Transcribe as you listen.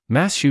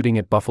Mass shooting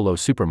at Buffalo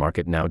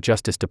supermarket now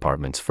Justice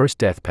Department's first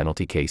death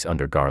penalty case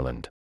under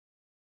Garland.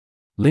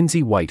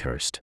 Lindsay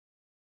Whitehurst.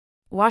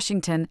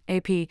 Washington,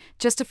 AP.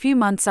 Just a few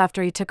months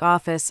after he took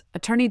office,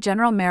 Attorney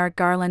General Merrick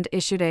Garland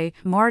issued a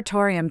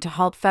moratorium to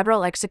halt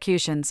federal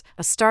executions,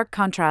 a stark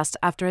contrast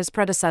after his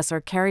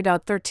predecessor carried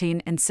out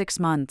 13 in 6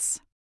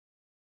 months.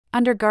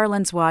 Under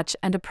Garland's watch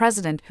and a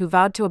president who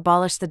vowed to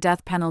abolish the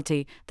death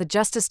penalty, the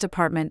Justice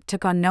Department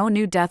took on no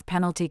new death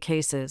penalty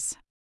cases.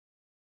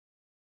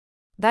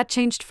 That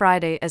changed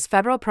Friday as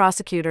federal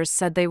prosecutors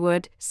said they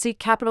would seek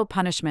capital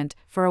punishment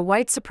for a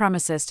white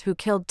supremacist who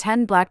killed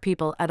 10 black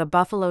people at a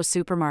Buffalo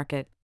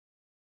supermarket.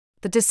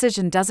 The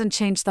decision doesn't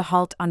change the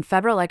halt on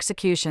federal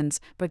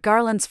executions, but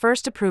Garland's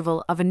first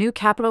approval of a new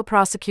capital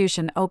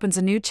prosecution opens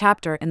a new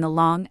chapter in the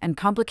long and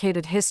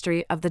complicated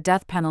history of the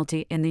death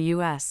penalty in the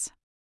U.S.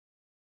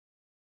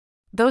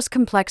 Those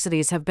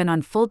complexities have been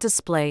on full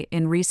display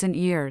in recent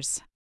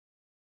years.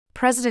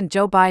 President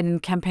Joe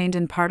Biden campaigned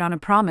in part on a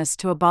promise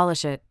to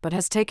abolish it, but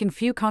has taken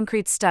few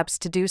concrete steps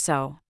to do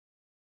so.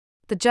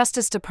 The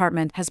Justice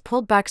Department has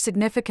pulled back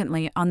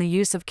significantly on the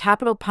use of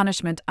capital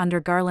punishment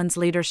under Garland's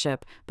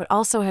leadership, but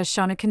also has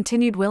shown a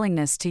continued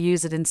willingness to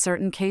use it in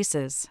certain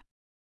cases.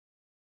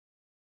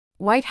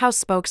 White House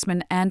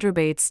spokesman Andrew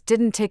Bates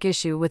didn't take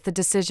issue with the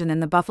decision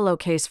in the Buffalo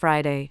case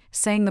Friday,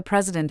 saying the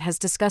president has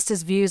discussed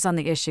his views on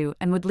the issue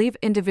and would leave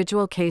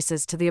individual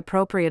cases to the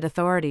appropriate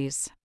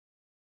authorities.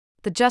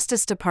 The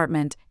Justice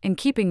Department, in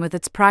keeping with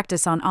its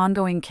practice on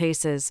ongoing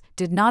cases,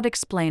 did not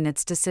explain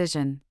its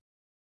decision.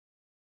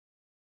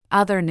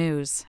 Other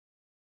news.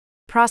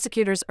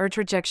 Prosecutors urge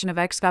rejection of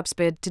ex-cop's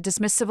bid to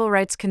dismiss civil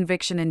rights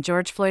conviction in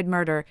George Floyd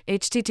murder.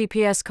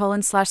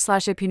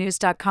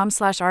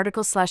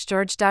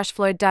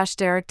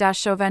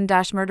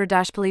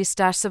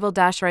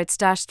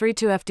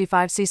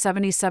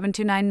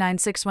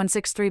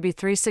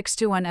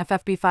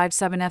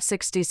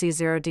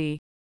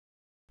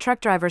 Truck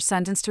driver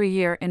sentenced to a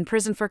year in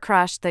prison for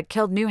crash that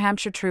killed New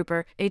Hampshire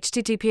trooper.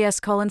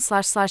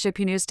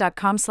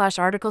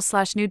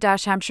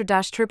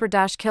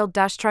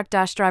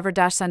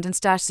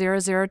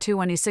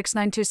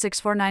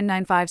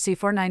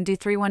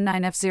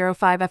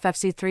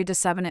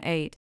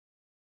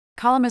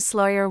 Columnist's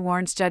lawyer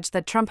warns judge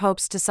that Trump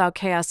hopes to sow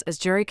chaos as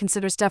jury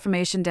considers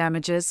defamation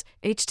damages.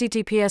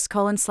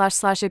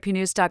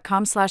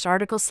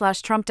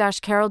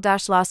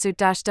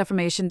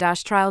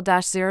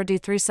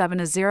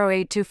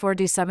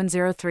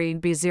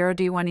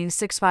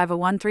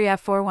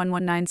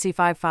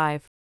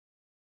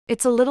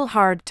 It's a little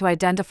hard to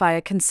identify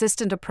a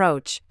consistent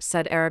approach,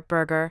 said Eric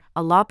Berger,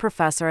 a law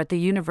professor at the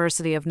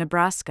University of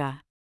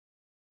Nebraska.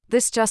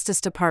 This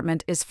Justice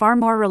Department is far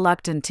more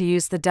reluctant to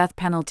use the death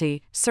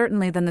penalty,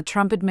 certainly than the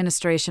Trump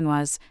administration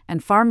was,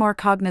 and far more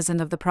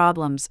cognizant of the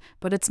problems,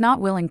 but it's not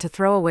willing to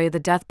throw away the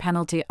death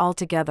penalty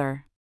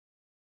altogether.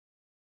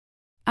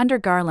 Under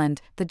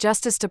Garland, the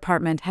Justice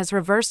Department has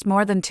reversed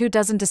more than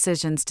 24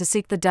 decisions to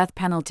seek the death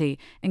penalty,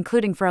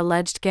 including for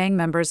alleged gang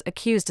members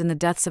accused in the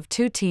deaths of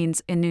 2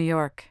 teens in New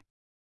York.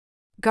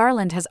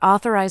 Garland has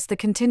authorized the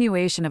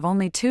continuation of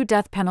only 2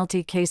 death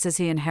penalty cases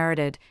he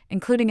inherited,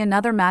 including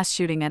another mass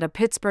shooting at a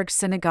Pittsburgh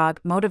synagogue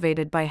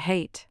motivated by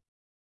hate.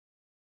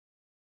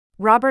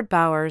 Robert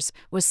Bowers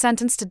was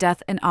sentenced to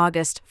death in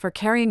August for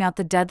carrying out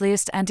the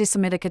deadliest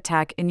anti-Semitic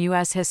attack in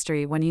U.S.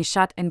 history when he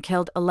shot and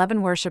killed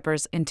 11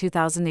 worshippers in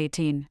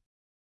 2018.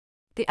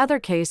 The other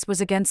case was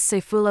against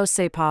Sayfullo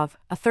Saipov,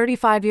 a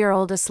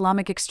 35-year-old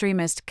Islamic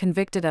extremist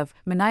convicted of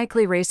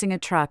maniacally racing a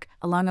truck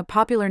along a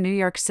popular New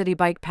York City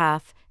bike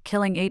path,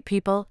 killing 8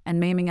 people and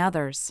maiming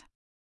others.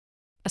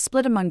 A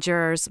split among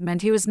jurors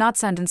meant he was not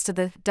sentenced to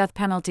the death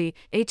penalty.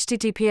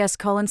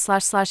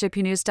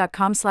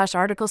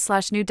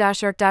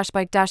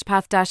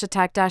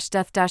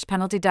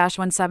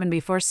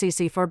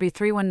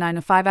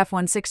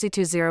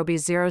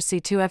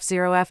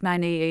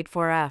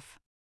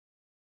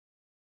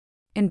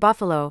 In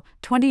Buffalo,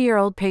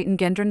 20-year-old Peyton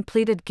Gendron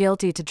pleaded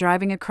guilty to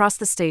driving across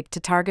the state to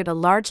target a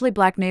largely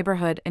black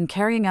neighborhood and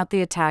carrying out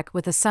the attack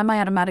with a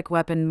semi-automatic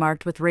weapon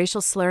marked with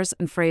racial slurs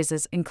and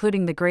phrases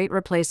including the Great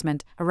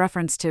Replacement, a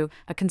reference to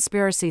a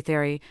conspiracy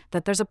theory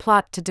that there's a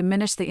plot to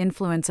diminish the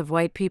influence of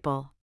white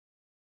people.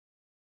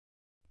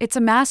 It's a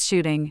mass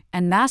shooting,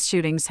 and mass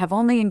shootings have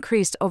only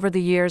increased over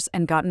the years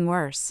and gotten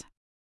worse.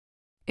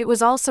 It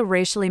was also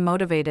racially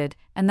motivated,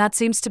 and that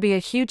seems to be a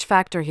huge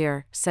factor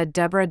here, said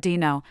Deborah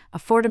Dino, a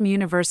Fordham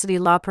University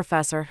law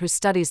professor who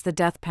studies the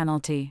death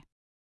penalty.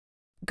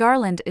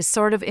 Garland is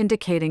sort of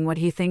indicating what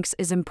he thinks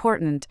is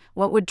important,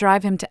 what would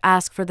drive him to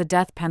ask for the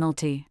death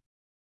penalty.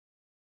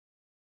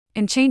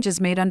 In changes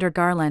made under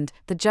Garland,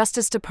 the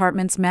Justice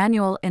Department's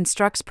manual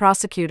instructs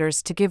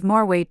prosecutors to give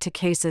more weight to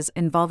cases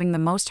involving the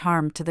most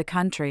harm to the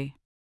country.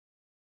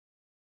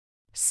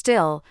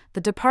 Still, the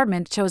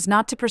department chose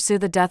not to pursue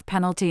the death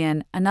penalty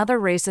in another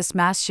racist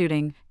mass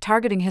shooting,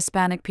 targeting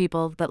Hispanic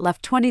people that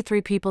left 23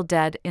 people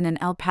dead in an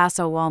El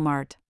Paso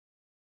Walmart.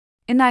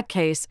 In that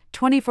case,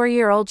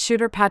 24-year-old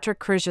shooter Patrick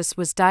Crusius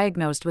was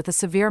diagnosed with a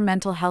severe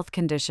mental health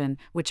condition,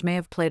 which may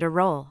have played a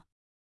role.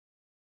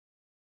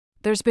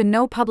 There's been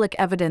no public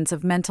evidence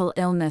of mental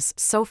illness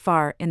so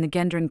far in the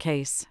Gendron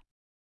case.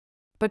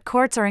 But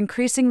courts are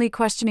increasingly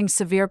questioning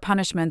severe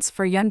punishments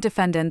for young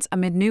defendants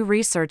amid new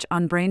research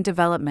on brain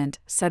development,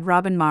 said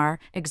Robin Marr,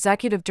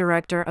 executive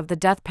director of the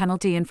Death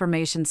Penalty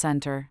Information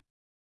Center.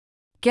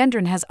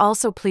 Gendron has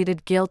also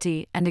pleaded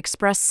guilty and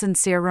expressed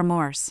sincere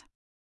remorse,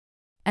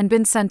 and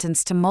been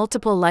sentenced to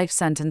multiple life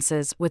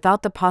sentences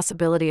without the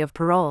possibility of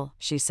parole,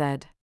 she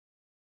said.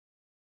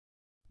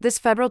 This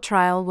federal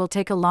trial will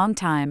take a long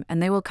time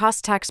and they will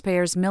cost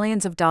taxpayers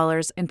millions of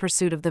dollars in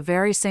pursuit of the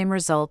very same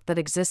result that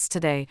exists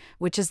today,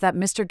 which is that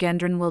Mr.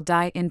 Gendron will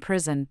die in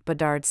prison,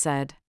 Bedard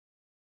said.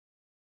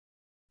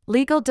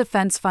 Legal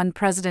Defense Fund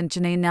President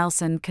Janae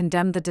Nelson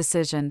condemned the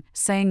decision,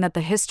 saying that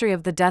the history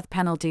of the death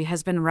penalty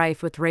has been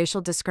rife with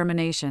racial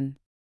discrimination.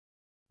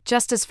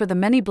 Justice for the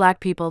many black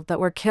people that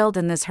were killed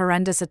in this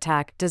horrendous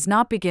attack does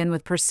not begin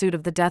with pursuit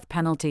of the death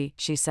penalty,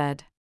 she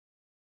said.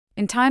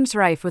 In times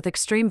rife with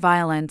extreme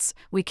violence,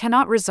 we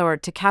cannot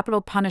resort to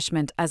capital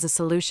punishment as a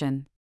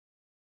solution.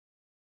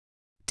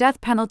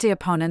 Death penalty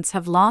opponents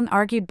have long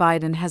argued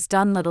Biden has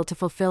done little to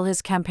fulfill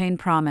his campaign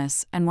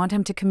promise and want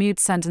him to commute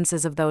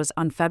sentences of those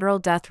on federal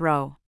death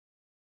row.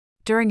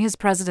 During his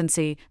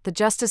presidency, the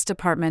Justice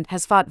Department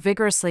has fought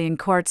vigorously in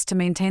courts to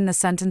maintain the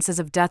sentences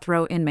of death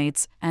row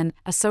inmates, an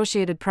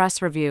Associated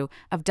Press review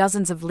of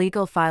dozens of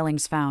legal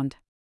filings found.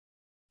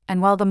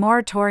 And while the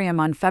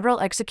moratorium on federal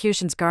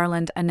executions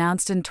Garland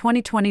announced in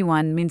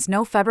 2021 means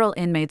no federal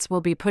inmates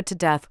will be put to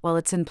death while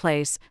it's in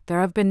place,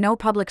 there have been no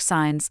public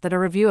signs that a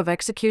review of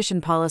execution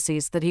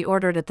policies that he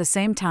ordered at the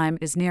same time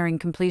is nearing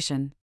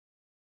completion.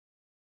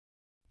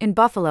 In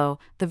Buffalo,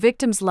 the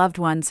victims' loved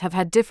ones have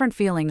had different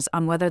feelings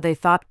on whether they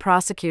thought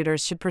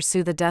prosecutors should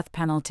pursue the death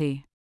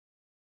penalty.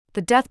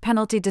 The death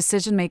penalty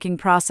decision-making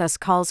process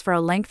calls for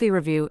a lengthy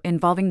review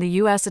involving the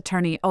U.S.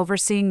 attorney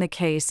overseeing the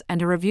case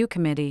and a review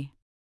committee.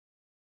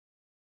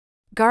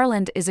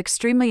 Garland is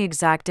extremely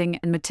exacting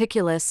and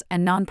meticulous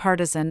and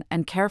nonpartisan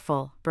and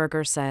careful,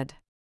 Berger said.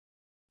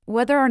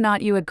 Whether or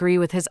not you agree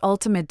with his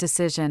ultimate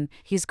decision,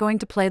 he's going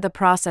to play the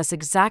process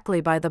exactly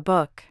by the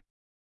book.